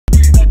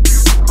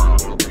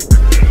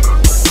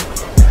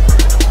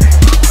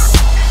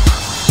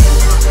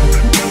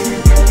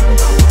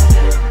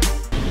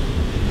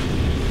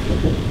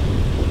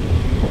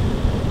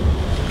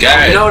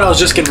Got it. You know what? I was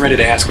just getting ready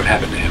to ask what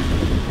happened to him.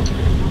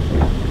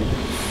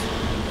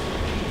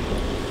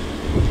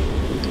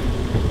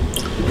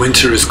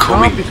 Winter is You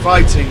coming. can't be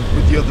fighting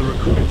with the other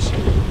recruits.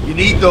 You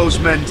need those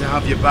men to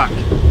have your back.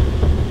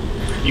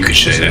 You could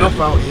say There's that. enough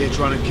out here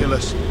trying to kill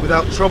us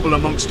without trouble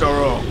amongst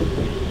our own.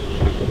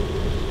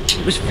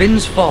 It was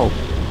Finn's fault.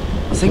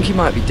 I think he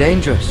might be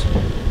dangerous.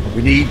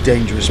 We need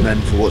dangerous men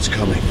for what's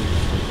coming.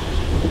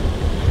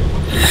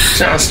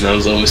 Jon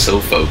Snow's always so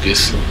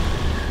focused.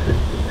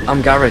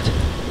 I'm Garrett.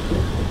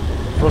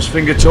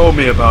 Frostfinger told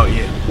me about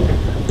you.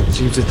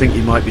 Seems to think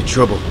you might be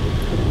trouble.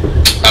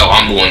 Oh,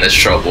 I'm the one that's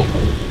trouble.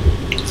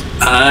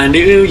 I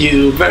knew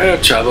you were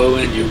trouble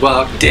when you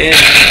walked in.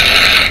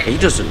 He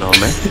doesn't know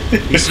me.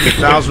 He's seen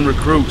 1,000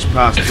 recruits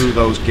pass through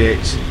those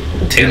gates.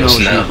 He Taylor knows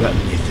you Snow. better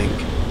than you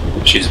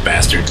think. She's a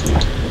bastard.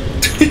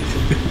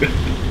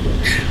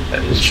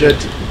 That is Shit.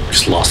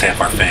 Just lost half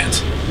our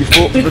fans. You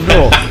fought for the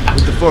North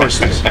with the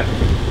Foresters.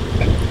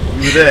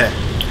 You were there.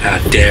 How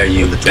dare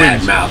you, The bad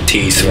twins. mouth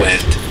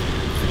T-Swift.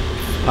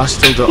 I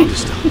still don't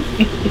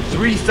understand.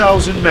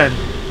 3,000 men,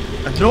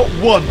 and not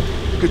one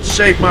could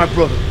save my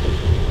brother.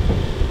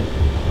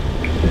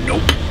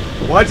 Nope.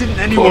 Why didn't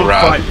anyone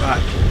Rob. fight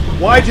back?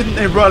 Why didn't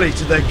they rally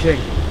to their king?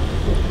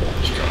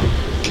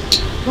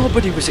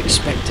 Nobody was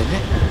expecting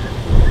it.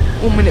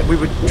 1 minute we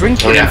were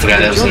drinking. Oh yeah, I and forgot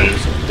that was telling in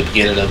jokes, the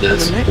beginning of and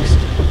this. the next,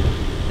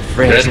 the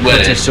phrase Red cut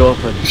wedding. us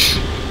open.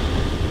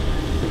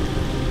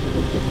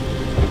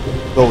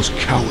 Those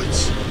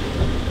cowards.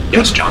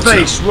 Yes, Jon Snow.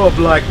 Face Rob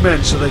like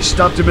men, so they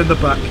stabbed him in the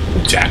back.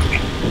 Exactly.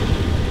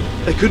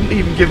 They couldn't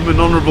even give him an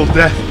honourable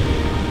death.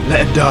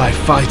 Let him die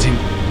fighting.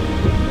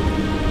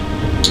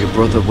 Your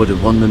brother would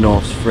have won the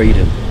North's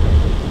freedom.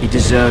 He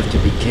deserved to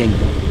be king.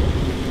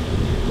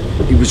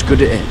 He was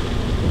good at it.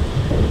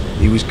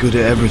 He was good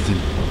at everything.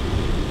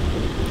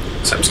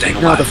 Except staying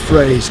Now the alive.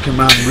 phrase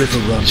command river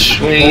run.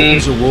 Swing.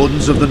 Boltons are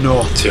wardens of the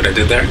North. See what I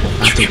did there?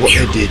 After what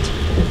they did.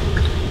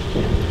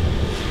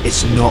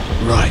 It's not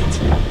right.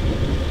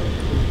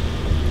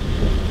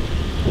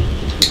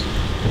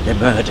 They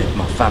murdered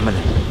my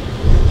family.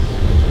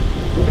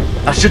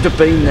 I should have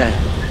been there.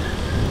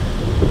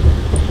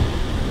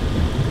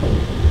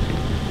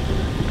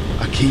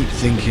 I keep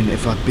thinking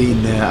if I'd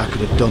been there I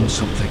could have done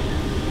something.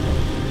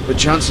 But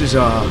chances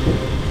are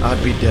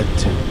I'd be dead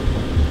too.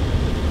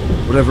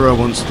 Whatever I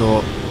once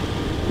thought,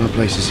 my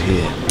place is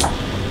here.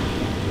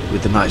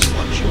 With the Night's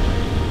Watch.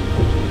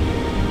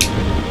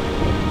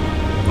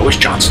 I wish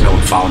Jon Snow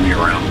would follow me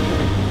around.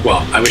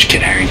 Well, I wish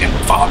Kit Harington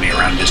would follow me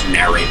around and just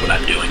narrate what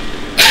I'm doing.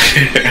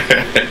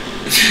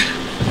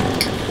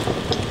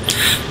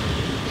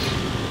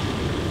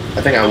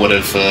 I think I would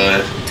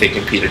have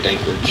taken Peter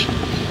Dinklage.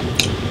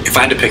 If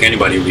I had to pick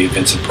anybody, it would be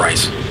Vincent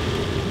Price.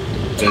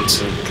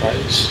 Vincent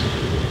Price.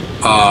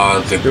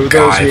 The There are those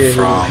guy here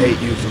who will from... hate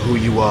you for who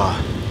you are.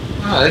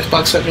 Ah,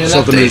 Xbox sent me an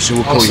Southerners update. who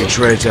will call you Awesome.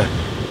 traitor.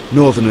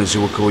 Northerners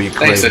who will call you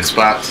Thanks, craven.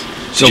 Xbox.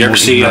 Some you ever won't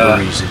see, even have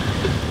a reason.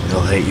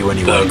 They'll hate you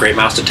anyway. The Great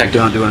Mouse You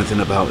Detective can't do anything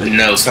about it.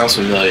 No, sounds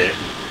familiar.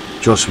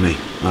 Trust me,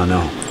 I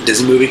know.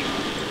 Disney movie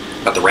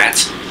about the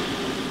rats.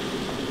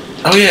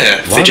 Oh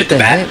yeah. Why Fidget would they the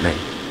Bat. hate me?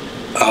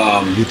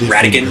 You're different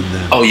Ratigan. than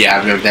them. Oh yeah, I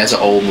remember. That's an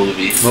old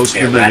movie. Most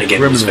Yeah, of the men are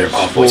Ratigan was criminals voiced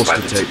by forced to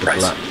Vincent take the Price.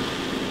 black.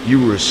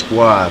 You were a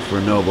squire for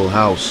a noble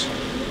house.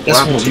 That's What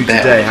happened one to you of the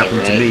bad today ones,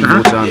 happened to right? me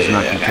more times than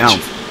I Yeah, can I got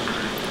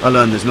count. I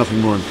learned there's nothing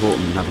more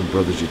important than having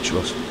brothers you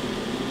trust.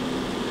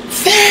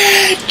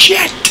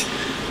 Fidget.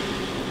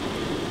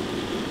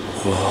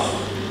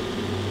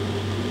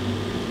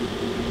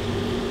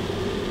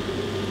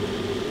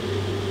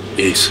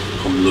 Yes,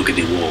 come look at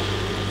the wall.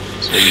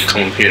 So you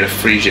come up here to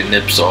freeze your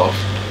nips off.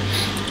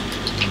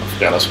 I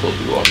forgot I was supposed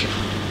to be walking.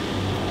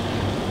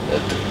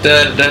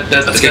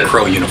 Let's get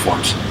crow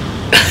uniforms.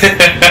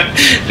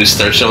 Just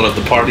start showing up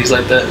to parties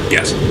like that.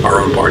 Yes, our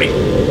own party.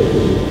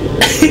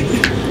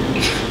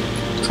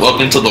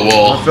 Welcome to the I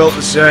wall. felt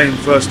the same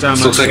first time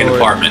This I looks like an saw it.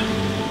 apartment.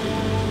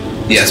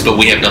 Yes, but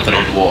we have nothing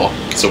on the wall,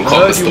 so we're I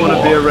calling heard this you the want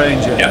to be a wall.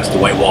 ranger. Yes, the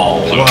white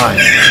wall. Why?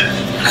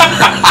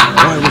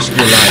 Why risk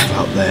your life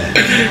out there?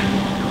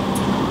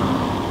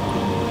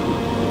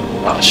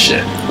 Oh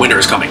shit. Winter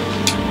is coming.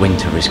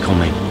 Winter is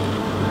coming.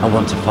 I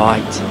want to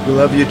fight. You'll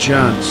have your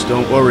chance,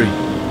 don't worry.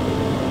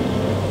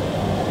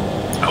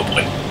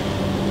 Hopefully.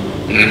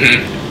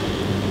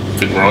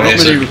 Good wrong Not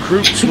many answer.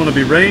 recruits want to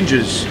be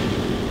rangers.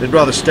 They'd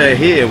rather stay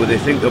here where they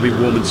think they'll be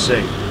warm and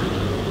safe.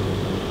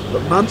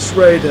 But Mance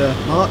Raider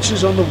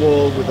marches on the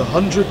wall with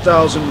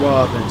 100,000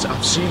 wildlings.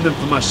 I've seen them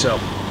for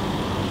myself.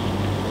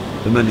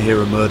 The men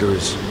here are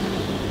murderers,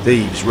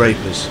 thieves,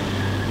 rapers.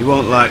 You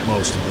won't like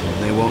most of them,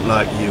 and they won't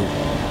like you.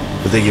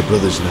 But they're your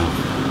brothers now.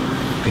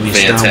 Can you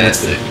stand with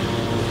Fantastic. them?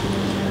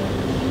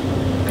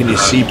 Can you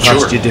see past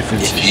sure. your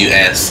differences? If you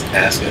ask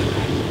it.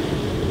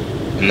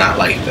 I'm not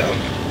like them.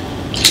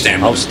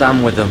 Stand I'll with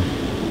stand with them.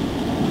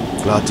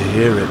 Glad to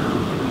hear it.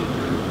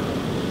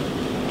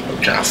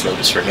 Jon Snow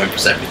just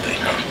remembers everything,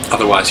 huh?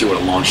 Otherwise, you would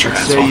have launched your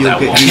ass Say off you'll that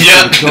get wall. used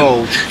Yeah. to the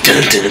cold,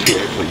 Dun, dun,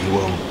 dun. but you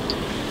won't.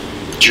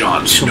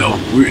 Jon Snow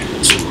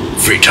wins.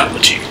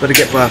 Fatality. Better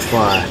get by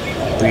fire,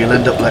 or you'll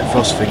end up like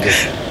Frostfinger.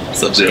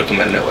 Sub-Zero come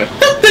out of nowhere.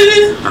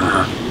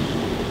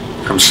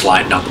 Come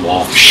sliding out the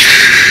wall.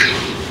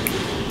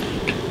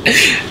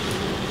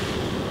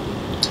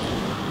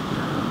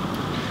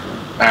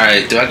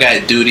 Alright, do I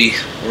got duty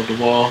on the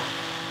wall?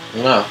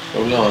 No,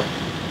 where we going?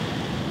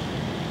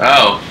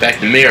 Oh, back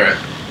to Mira.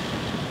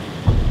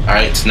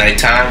 Alright, it's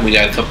nighttime. We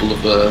got a couple of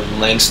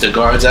Lannister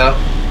guards out.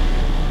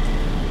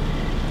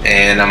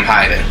 And I'm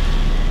hiding.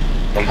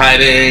 I'm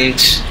hiding.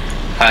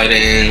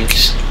 Hiding.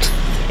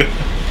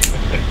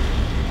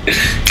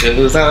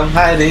 Cause I'm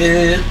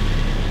hiding.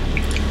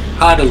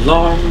 Hide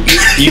along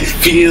if you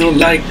feel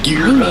like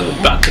you're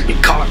about to be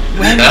caught.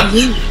 Where are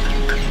you?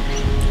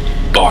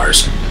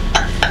 Bars.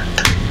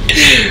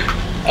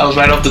 I was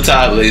right off the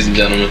top, ladies and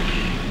gentlemen.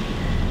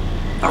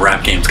 My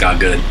rap game's got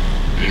good.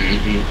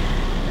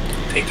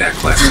 Take that,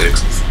 class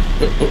 6.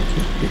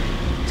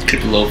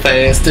 Creep a little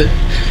faster.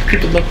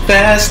 Creep a little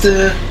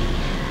faster.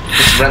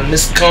 Let's run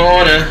this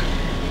corner.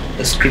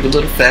 Let's creep a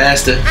little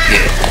faster. Yeah.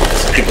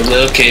 Let's creep a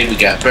little. Okay, we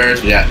got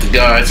birds. We got the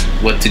guards.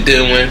 What you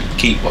doing?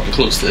 Keep walking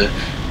closer.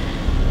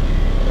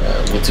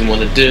 What you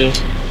want to do?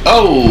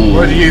 Oh!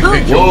 Where do you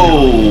think you're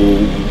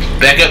Whoa!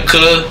 Back up,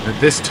 cuz. at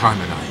this time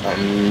of night?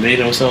 I'm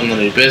meeting with someone, none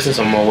of your business.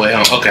 I'm on my way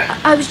home. Okay.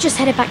 I was just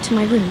headed back to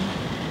my room.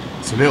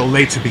 It's a little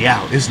late to be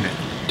out, isn't it?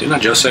 Didn't I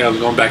just say I was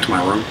going back to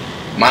my room?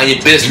 Mind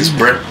your business,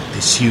 bruh.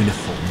 This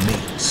uniform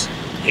means.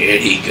 Here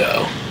he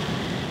go.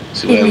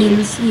 See It what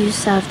means you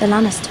serve the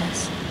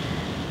Lannisters.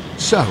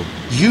 So,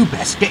 you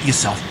best get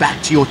yourself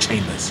back to your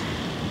chambers.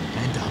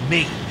 And I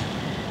mean,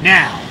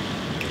 now.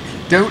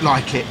 If you don't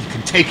like it, you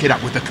can take it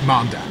up with the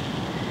commander.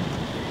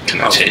 Can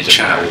I change it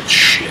now?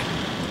 Shit.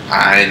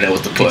 I ain't know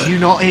what to put. Did you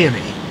not hear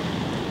me?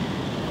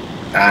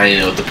 I ain't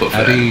know what to put for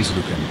At that. ease,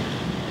 Lucan.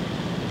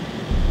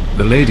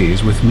 The lady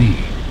is with me.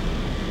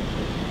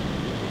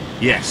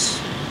 Yes.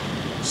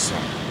 So,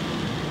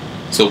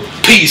 So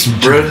peace,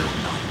 bruh.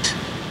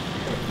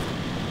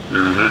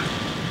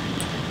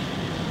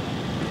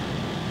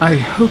 I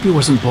hope he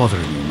wasn't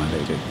bothering you, my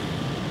lady.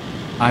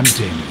 I'm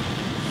Damien.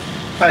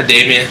 Hi,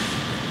 Damien.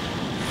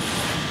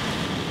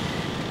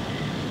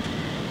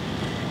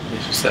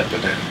 Thanks for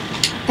stepping in.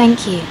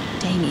 Thank you,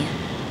 Damien.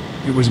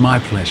 It was my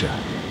pleasure.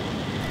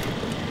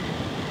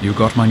 You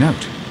got my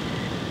note.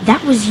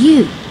 That was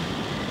you.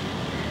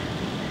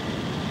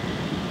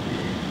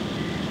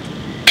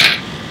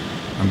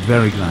 I'm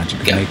very glad you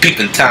We could got make it.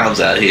 peeping times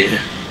out here.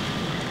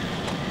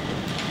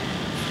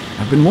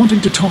 I've been wanting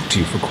to talk to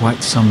you for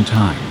quite some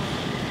time.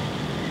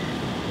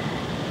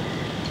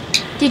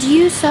 Did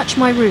you search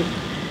my room?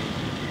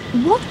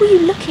 What were you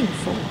looking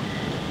for?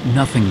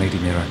 Nothing, Lady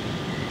Mira.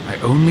 I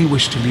only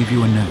wish to leave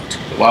you a note.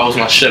 Why was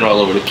my shit all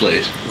over the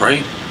place?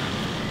 Right?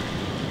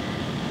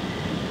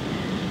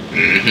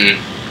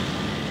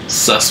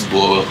 Sus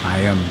boy. I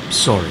am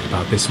sorry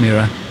about this,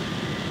 Mira.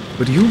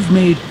 But you've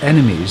made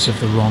enemies of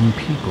the wrong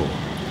people.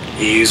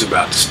 He's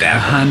about to A stab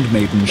her.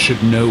 handmaiden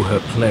should know her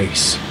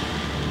place.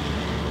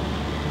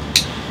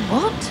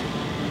 What?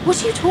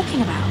 What are you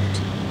talking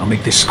about? I'll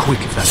make this quick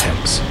if that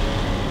helps.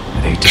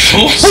 I'd hate to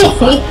see you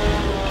suffer.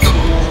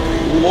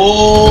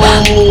 Whoa!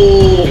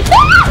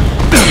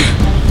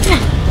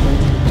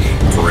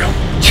 For real.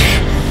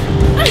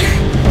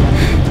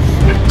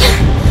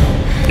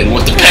 And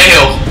with the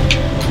pail.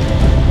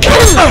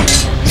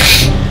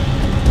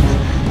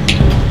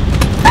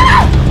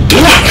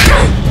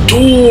 Do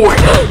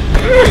it!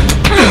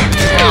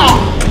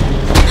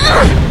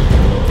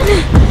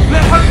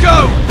 let her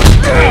go!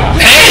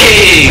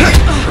 Hey!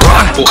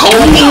 Cold.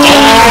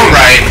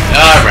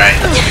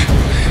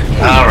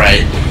 All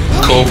right.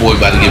 Cold boy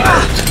about to get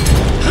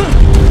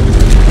burnt.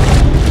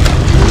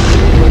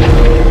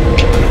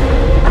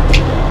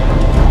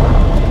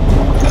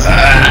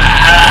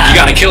 You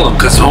gotta kill him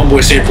because the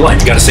homeboy saved your life.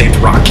 You gotta save the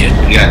rock kid.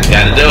 You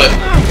gotta do it.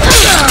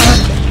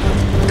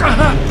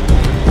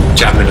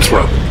 Chop him in his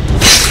throat.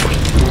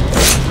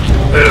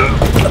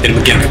 Hit him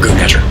again for good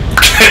measure.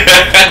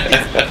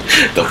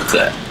 Double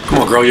tap. Come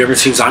on, girl. You ever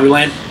seen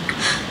Zombieland?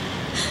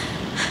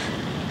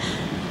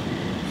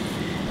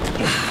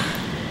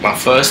 My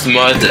first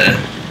murder.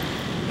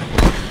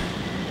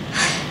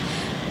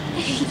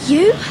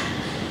 You?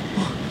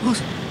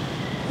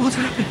 What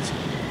happened?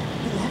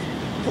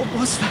 What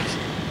was that?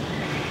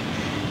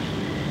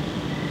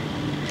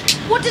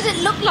 What did it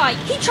look like?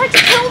 He tried to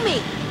kill me!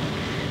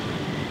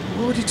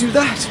 Why would he do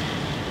that?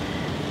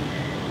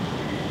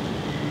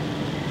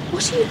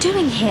 What are you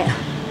doing here?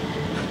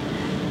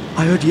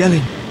 I heard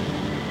yelling.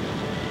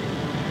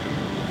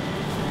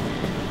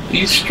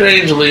 He's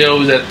strangely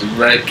always at the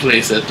right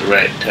place at the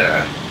right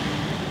time.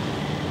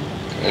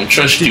 I don't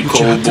trust you, What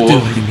you cold had to do,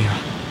 boy. Lady Mira.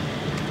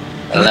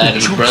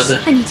 Aladdin, choice.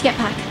 brother. I need to get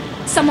back.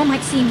 Someone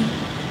might see me.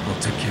 I'll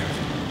take care of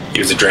it. He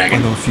was a I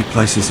dragon. know a few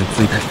places in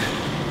Fleabag.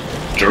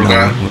 No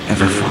Drogon. one will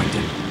ever find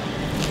him.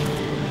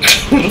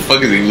 Who the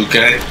fuck is he, Luke?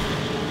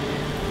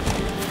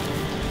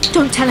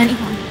 Don't tell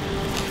anyone.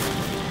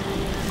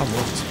 I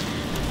won't.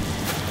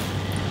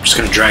 I'm just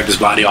gonna drag this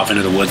body off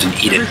into the woods and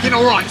eat it. Everything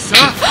all right, sir?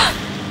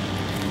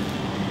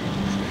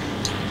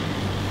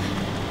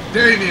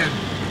 Damien,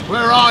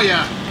 where are you?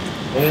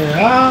 Where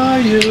are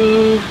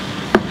you?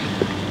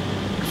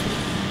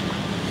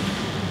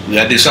 We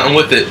gotta do something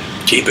with it.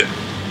 Keep it.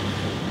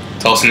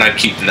 Toss the knife,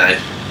 keep the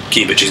knife.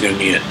 Keep it. She's gonna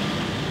need it.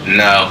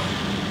 No.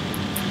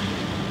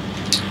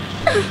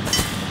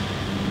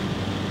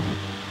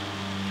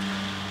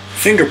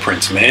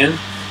 Fingerprints, man.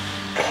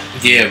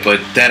 Yeah, but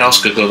that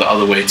also could go the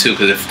other way too,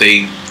 because if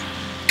they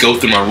go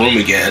through my room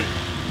again.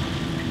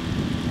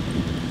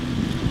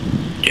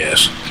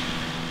 Yes.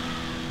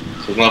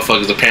 So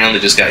motherfuckers apparently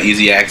just got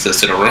easy access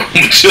to the room.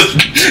 Just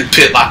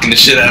pit locking the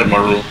shit out of my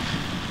room.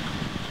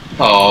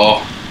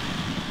 Oh.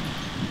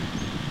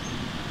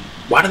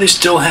 Why do they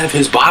still have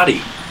his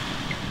body?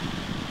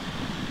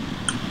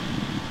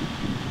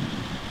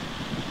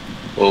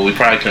 Well, we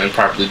probably couldn't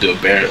properly do a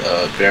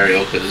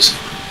burial because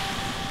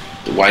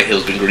the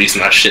Whitehill's been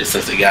greasing our shit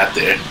since they got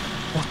there.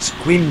 What's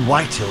Gwyn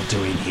Whitehill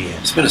doing here?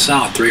 It's been a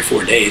solid 3 or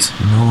 4 days.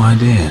 No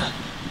idea.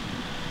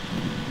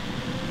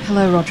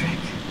 Hello, Rodrik.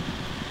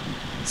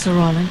 Sir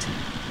Roland.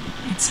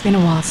 It's been a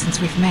while since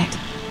we've met.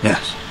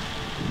 Yes.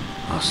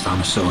 Last time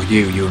I saw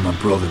you and my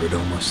brother had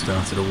almost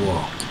started a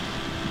war.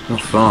 Your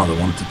father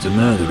wanted to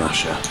murder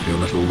Asher for your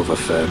little love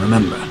affair,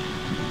 remember?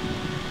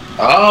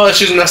 Oh,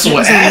 she's messing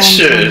with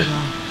Asher.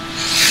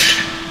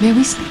 May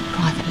we speak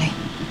privately?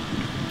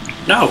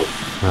 No.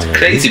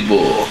 Crazy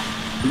bull.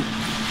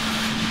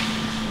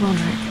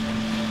 Rodrik,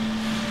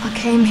 I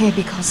came here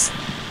because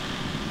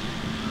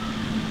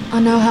I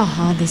know how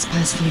hard these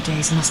past few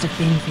days must have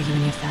been for you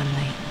and your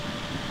family.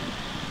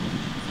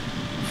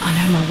 I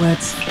know my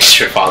words It's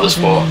your father's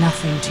fault. mean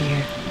nothing to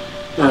you.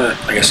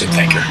 I guess I'd All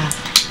thank I her. have.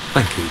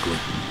 Thank you, Gwyn.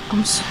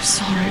 I'm so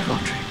sorry,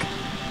 Rodrik.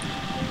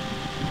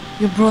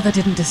 Your brother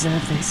didn't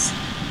deserve this.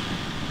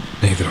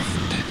 Neither of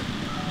them did.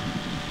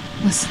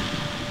 Listen,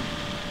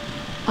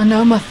 I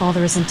know my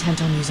father is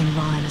intent on using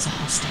Ryan as a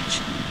hostage,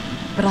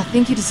 but I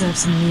think you deserve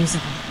some news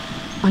of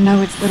him. I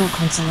know it's little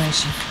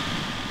consolation,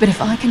 but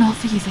if I can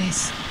offer you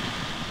this...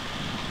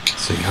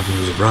 So you have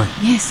news of Ryan?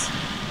 Yes,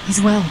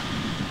 he's well.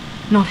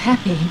 Not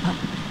happy, but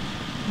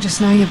just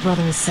know your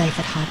brother is safe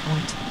at High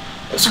Point.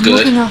 That's I'm good.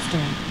 looking after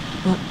him,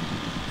 but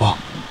What?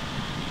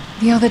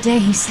 the other day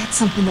he said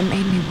something that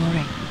made me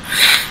worry.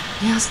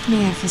 He asked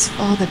me if his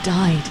father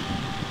died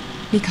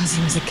because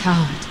he was a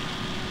coward.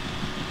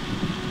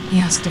 He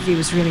asked if he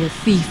was really a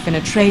thief and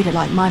a traitor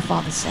like my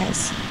father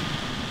says.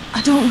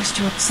 I don't wish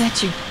to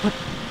upset you, but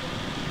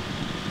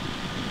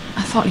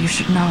I thought you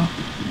should know.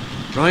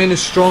 Ryan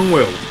is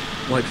strong-willed,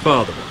 like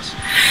father was.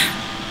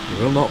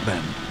 He will not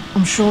bend.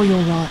 I'm sure you're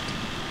right,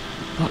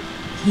 but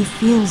he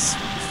feels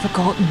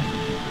forgotten,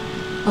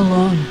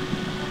 alone.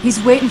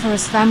 He's waiting for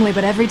his family,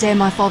 but every day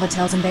my father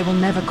tells him they will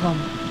never come.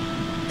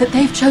 That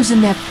they've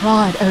chosen their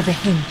pride over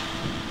him.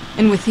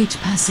 And with each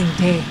passing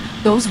day,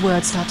 those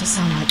words start to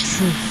sound like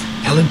truth.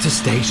 Tell him to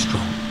stay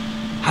strong.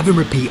 Have him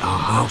repeat our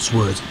house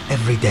words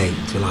every day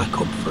until I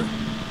come for him.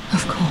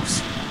 Of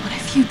course, but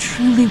if you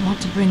truly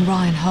want to bring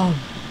Ryan home,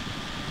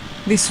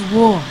 this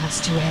war has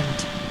to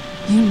end.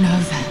 You know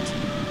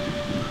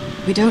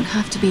that. We don't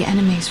have to be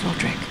enemies,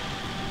 Rodrik.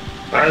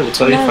 Alright, we'll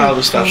tell your Hello,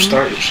 father to stop Gwyn.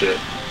 starting shit.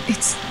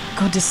 It's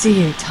good to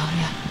see you,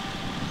 Talia.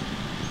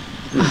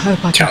 I hope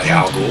I can Talia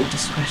count al on Ghul. your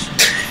discretion.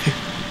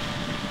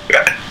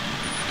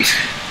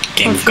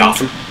 Game of Okay.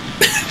 Gotham.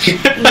 You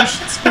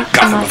should speak to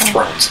Gotham my of dad.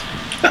 Thrones.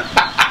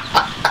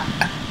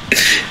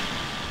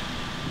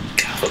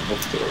 Gotham of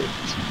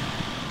Thrones.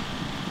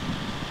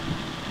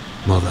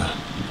 Mother.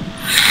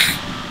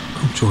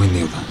 Come join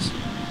the others.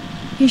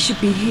 He should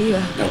be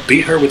here. No,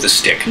 beat her with a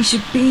stick. He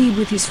should be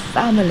with his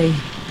family.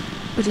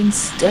 But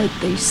instead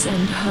they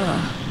send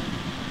her.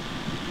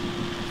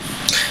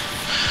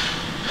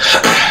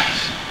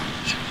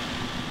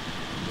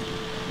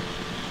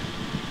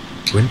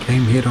 Gwyn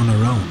came here on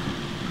her own.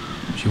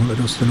 She wanted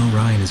us to know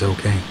Ryan is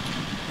okay.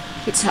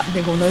 It's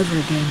happening all over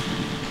again.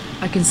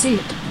 I can see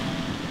it.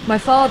 My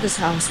father's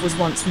house was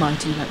once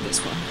mighty like this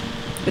one,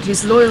 but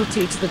his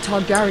loyalty to the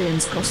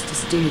Targaryens cost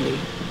us dearly.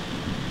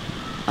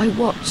 I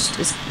watched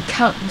as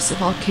countless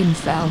of our kin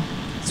fell,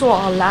 saw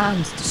our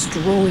land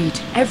destroyed,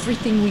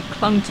 everything we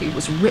clung to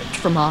was ripped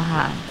from our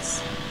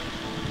hands.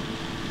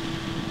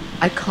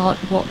 I can't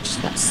watch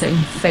that same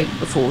fate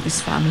before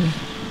this family.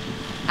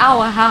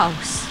 Our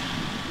house.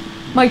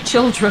 My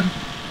children.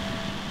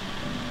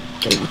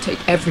 They will take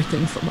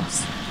everything from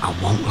us. I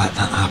won't let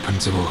that happen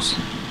to us.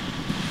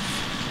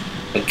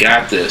 I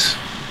got this.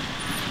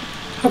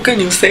 How can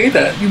you say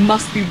that? You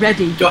must be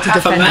ready You're to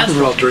half a defend man, us.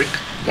 Rodrik.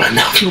 I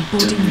know. Your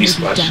body may Use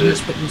be my damaged,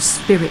 shit. but your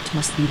spirit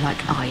must be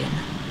like iron.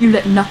 You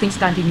let nothing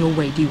stand in your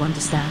way, do you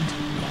understand?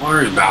 Don't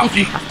worry about If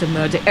you me. have to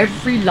murder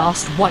every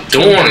last white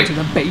Don't girl worry. to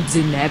the babes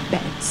in their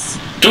beds,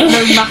 Don't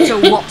no matter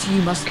what,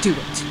 you must do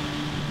it.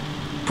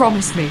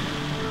 Promise me.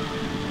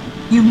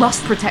 You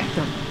must protect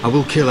them. I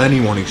will kill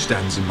anyone who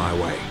stands in my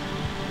way.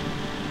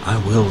 I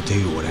will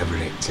do whatever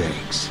it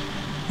takes.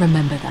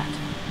 Remember that.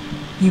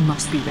 You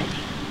must be ready.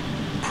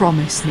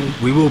 Promise me.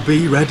 We will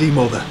be ready,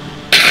 Mother.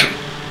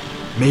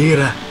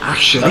 Mira,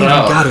 Asher, Shut even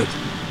up. Garrett,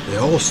 they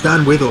all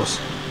stand with us.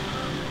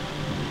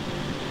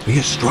 We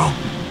are strong.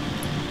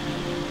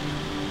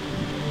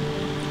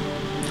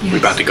 We're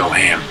about to go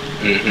ham.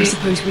 I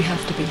suppose we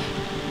have to be.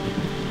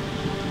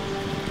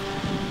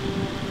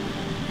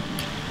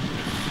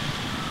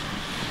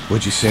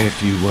 Would you say a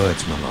few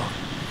words, my lord?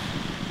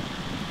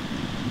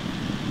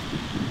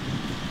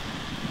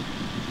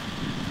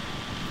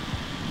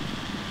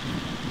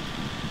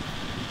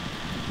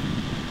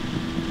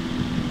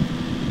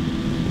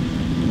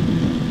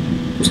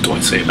 What's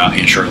Dwight say about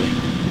Aunt Shirley?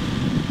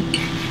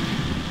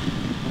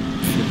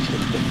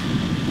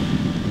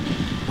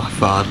 My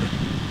father.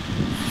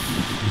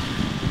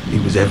 He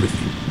was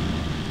everything.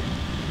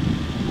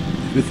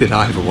 Everything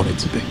I ever wanted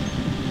to be.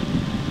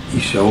 He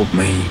showed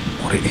me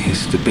what it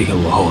is to be a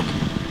lord.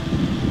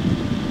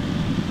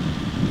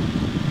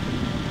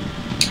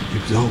 He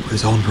was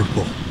always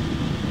honourable.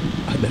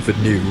 I never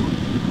knew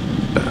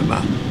a better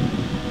man.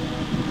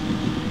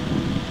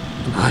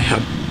 And I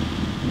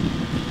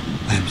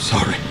am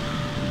sorry.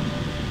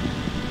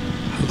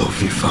 I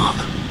love you,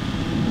 Father.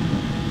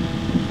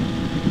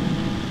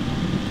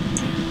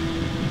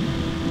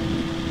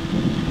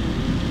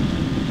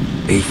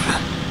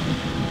 Ethan,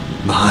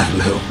 my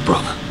little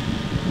brother.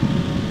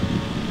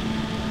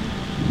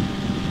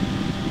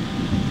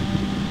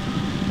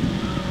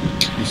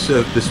 You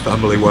served this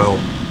family well,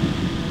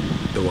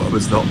 though I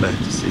was not there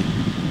to see.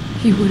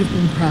 He would have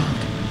been proud.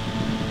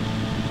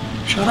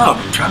 Shut up,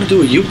 I'm trying to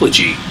do a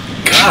eulogy.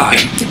 God.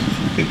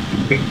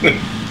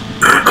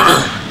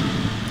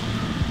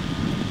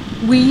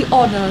 We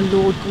honour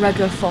Lord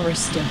Gregor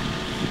Forrester,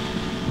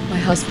 my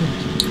husband,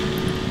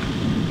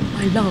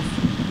 my love,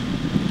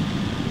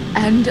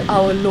 and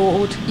our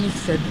Lord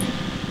Ethan,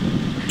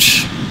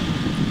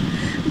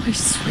 my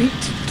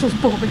sweet little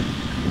boy.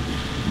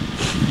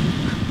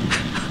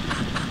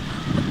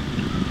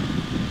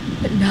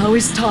 But now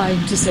is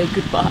time to say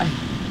goodbye.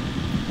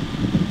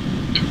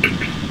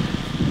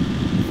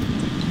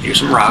 Here's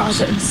some rocks.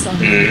 Father and son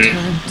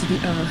return to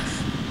the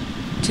earth,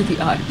 to the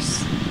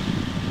ice.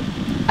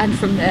 And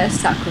from their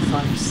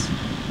sacrifice,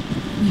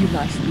 new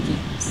life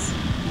begins.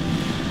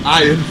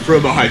 Iron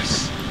from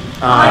ice.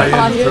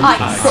 Iron from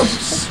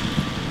ice.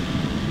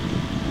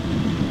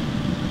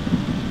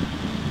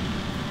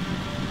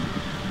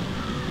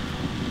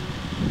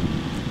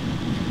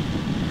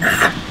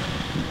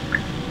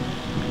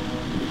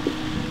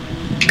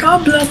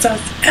 God bless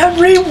us,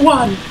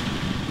 everyone.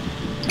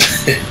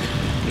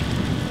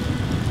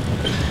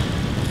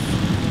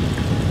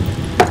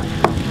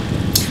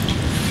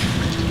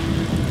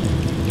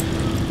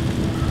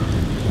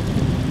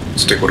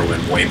 Stick would have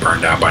been way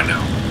burned out by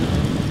now.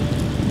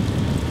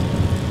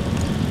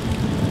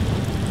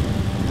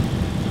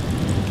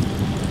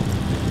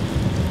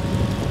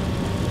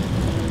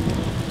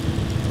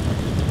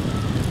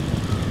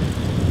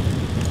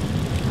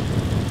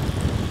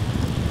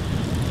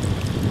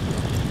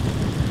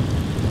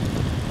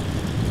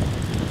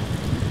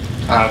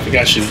 I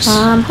forgot she was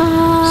From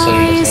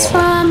singing the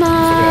song.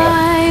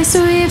 eyes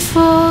we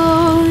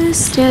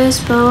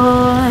Forsters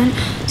born,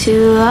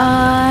 to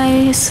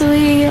ice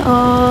we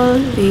all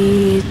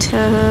return.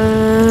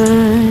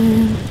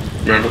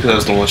 Remember, because that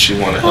was the one she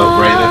wanted help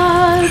rating?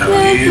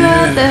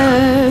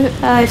 Brother,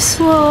 I've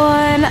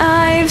sworn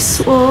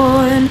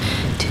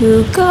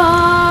to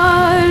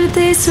guard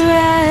this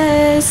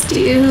rest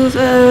you've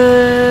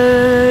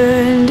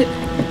earned.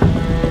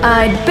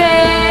 I'd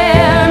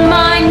bare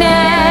my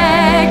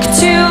neck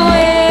to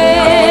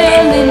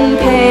wail in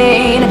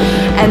pain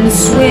and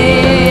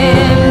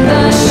swim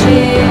the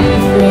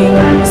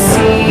shivering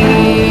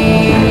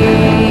sea.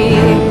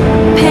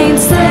 Paint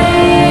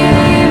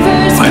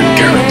slavers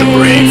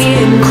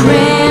in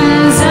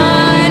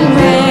crimson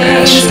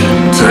rays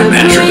to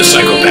Asher the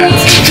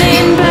psychopath.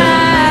 bring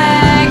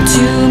back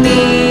to me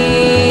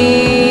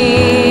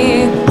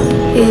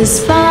his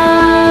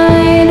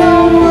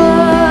final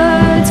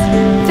words,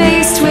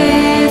 faced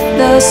with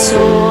the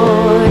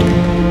sword,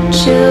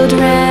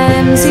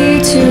 children see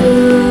to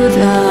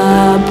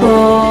the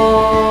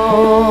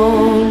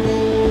bone.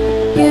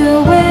 You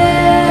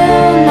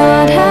will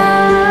not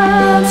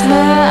have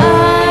her, I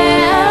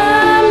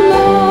am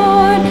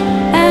Lord,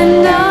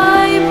 and I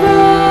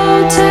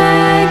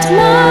protect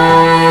my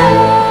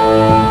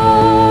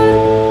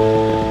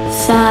own.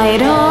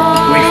 Fight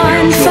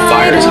on,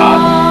 fight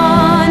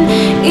on,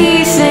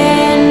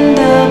 Ethan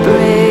the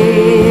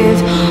brave,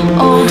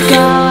 old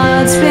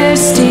gods bear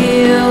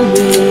steel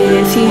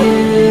with you.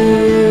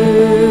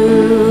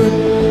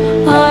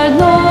 Our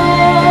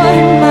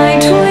Lord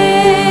might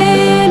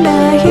win a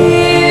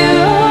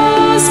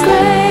hero's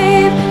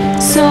grave,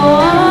 so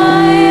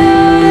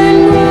iron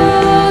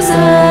rules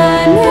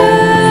anew.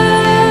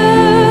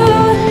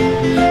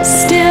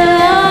 Still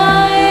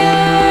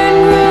iron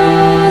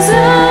rules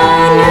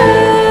anew.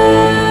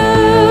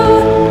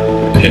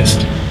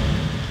 Pissed.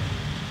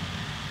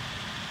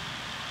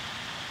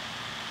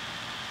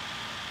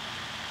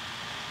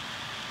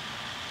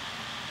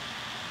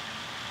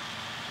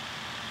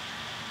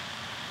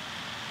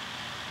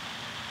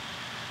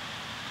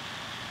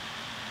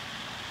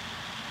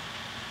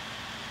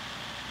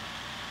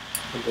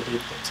 I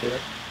believe that's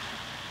it.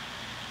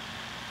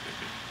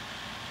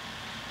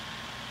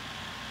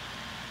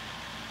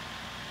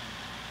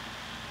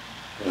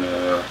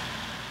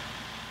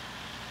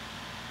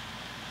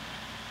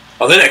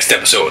 on the next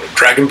episode of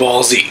Dragon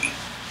Ball Z.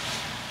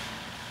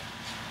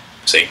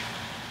 See?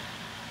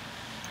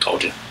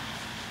 Told you.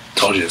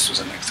 Told you this was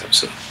the next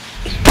episode.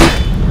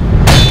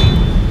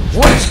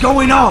 What's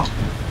going on?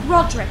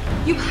 Rodrik,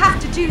 you have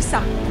to do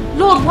something.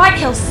 Lord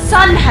Whitehill's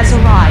son has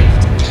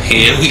arrived.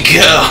 Here we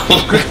go.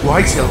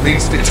 Whitehill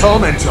needs to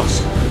torment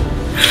us.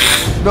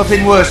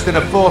 Nothing worse than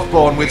a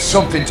fourthborn with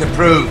something to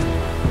prove.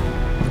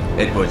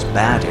 It was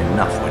bad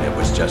enough when it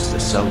was just the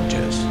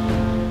soldiers.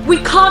 We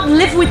can't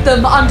live with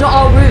them under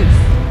our roof.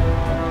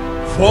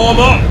 Form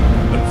up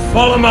and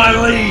follow my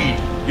lead.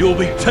 You'll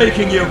be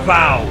taking your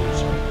vows.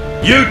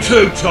 You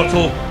too,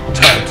 Tuttle.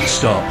 Time to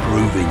start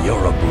proving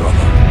you're a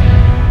brother.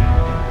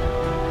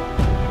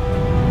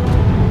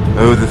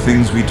 Oh, the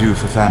things we do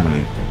for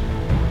family.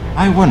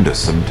 I wonder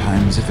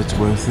sometimes if it's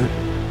worth it.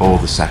 All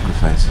the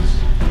sacrifices.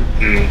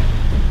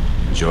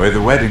 Enjoy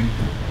the wedding.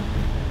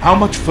 How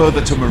much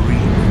further to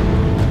Marine?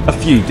 A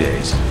few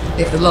days.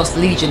 If the Lost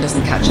Legion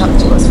doesn't catch up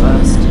to us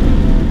first.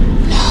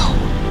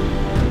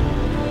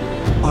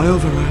 I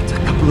overheard a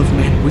couple of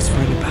men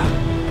whispering about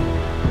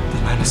the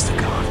Lannister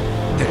Guard.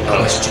 Then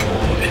question.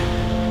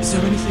 Is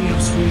there anything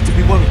else we need to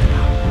be worried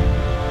about?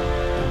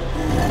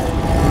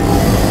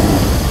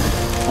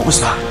 What was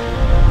that?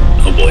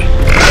 Oh boy.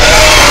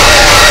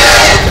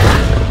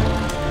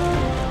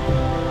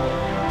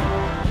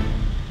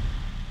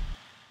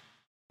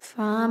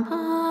 From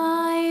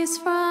ice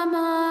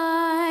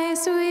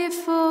we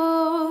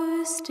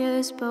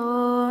foresters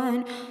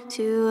born,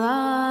 to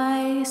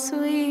ice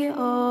we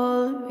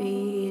all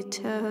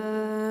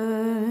return.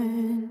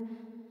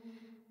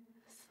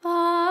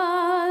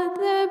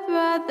 Father,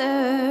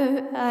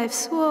 brother, I've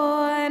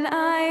sworn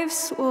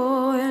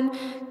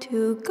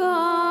to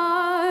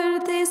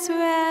guard this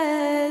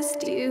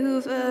rest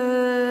you've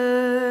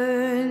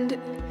earned.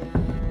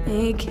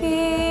 May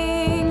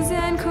kings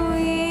and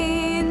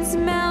queens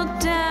melt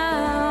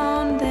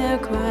down their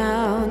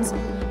crowns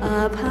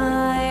up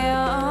high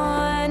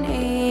on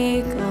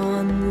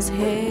Aegon's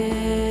hill.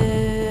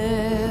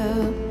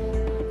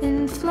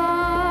 In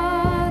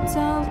floods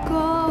of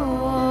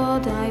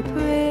gold I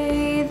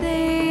pray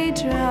they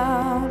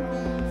drown,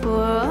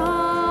 for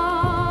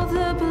all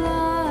the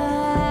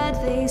blood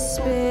they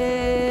spill.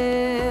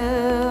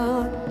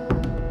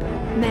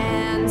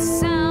 Man,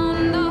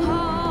 sound the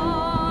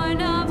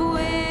horn of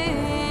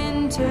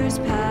winter's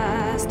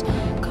past,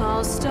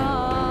 call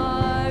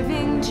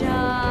starving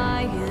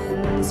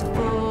giants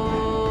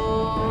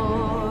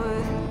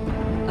forth,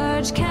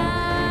 urge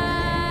cannibals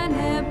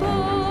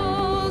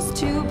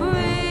to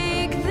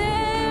break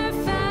their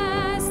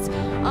fast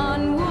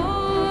on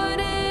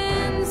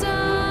wardens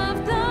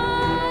of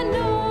the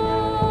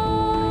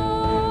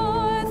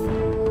north.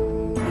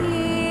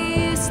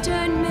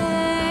 Eastern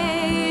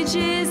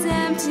mages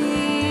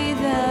empty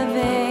the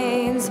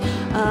veins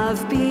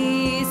of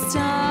beasts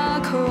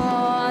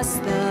across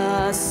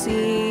the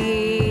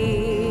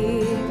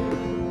sea.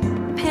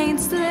 Paint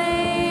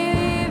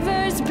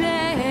slavers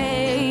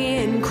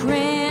bay in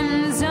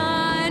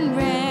crimson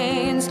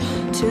rains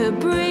to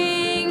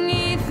bring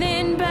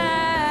Ethan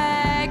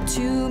back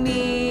to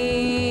me.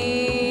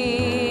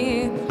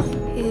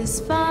 His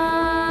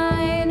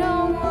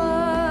final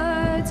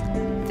words,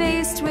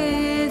 faced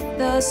with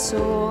the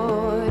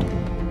sword,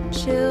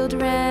 chilled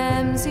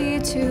Ramsay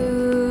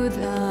to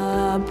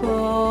the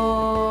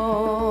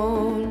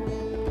bone.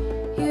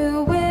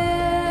 You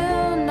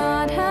will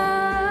not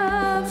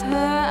have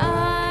her,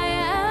 I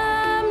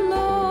am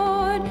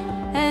Lord,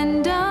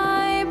 and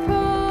I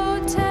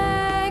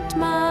protect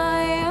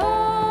my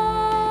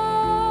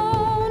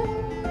own,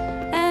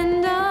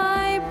 and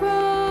I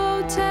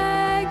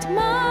protect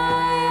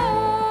my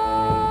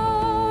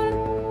own.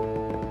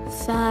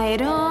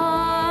 Fight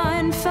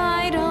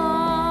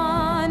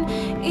on,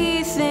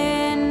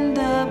 Ethan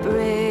the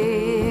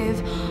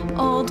brave,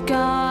 old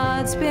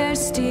gods bear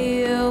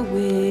steel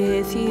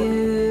with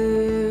you.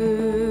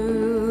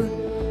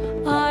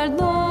 Our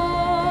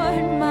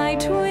Lord, my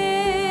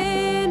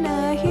twin,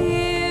 a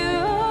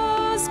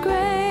hero's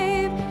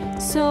grave,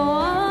 so